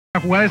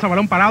jugada es a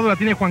balón parado, la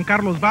tiene Juan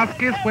Carlos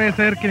Vázquez, puede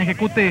ser quien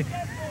ejecute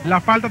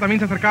la falta, también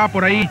se acercaba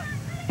por ahí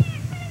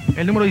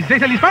el número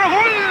 16, el disparo,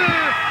 ¡gol!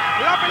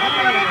 La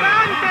pelota le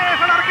bota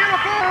antes al arquero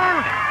por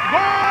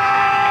 ¡gol!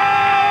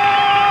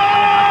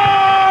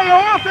 Lo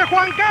hace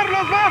Juan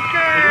Carlos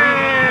Vázquez.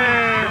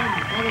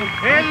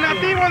 El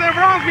nativo de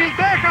Brownsville,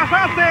 Texas,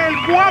 hace el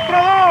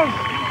 4-2,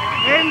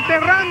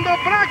 enterrando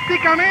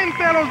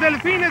prácticamente a los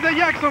Delfines de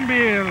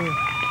Jacksonville.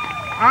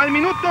 Al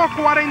minuto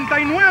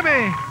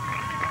 49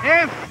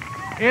 es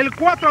el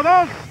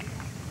 4-2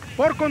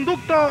 por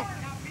conducto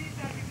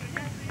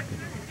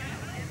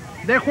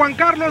de Juan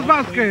Carlos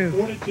Vázquez.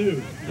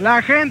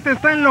 La gente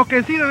está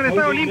enloquecida en el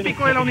Estadio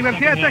Olímpico de la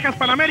Universidad de Texas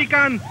Pan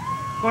American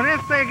con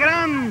este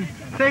gran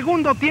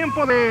segundo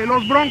tiempo de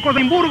los Broncos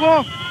de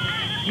Edimburgo,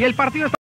 y el partido está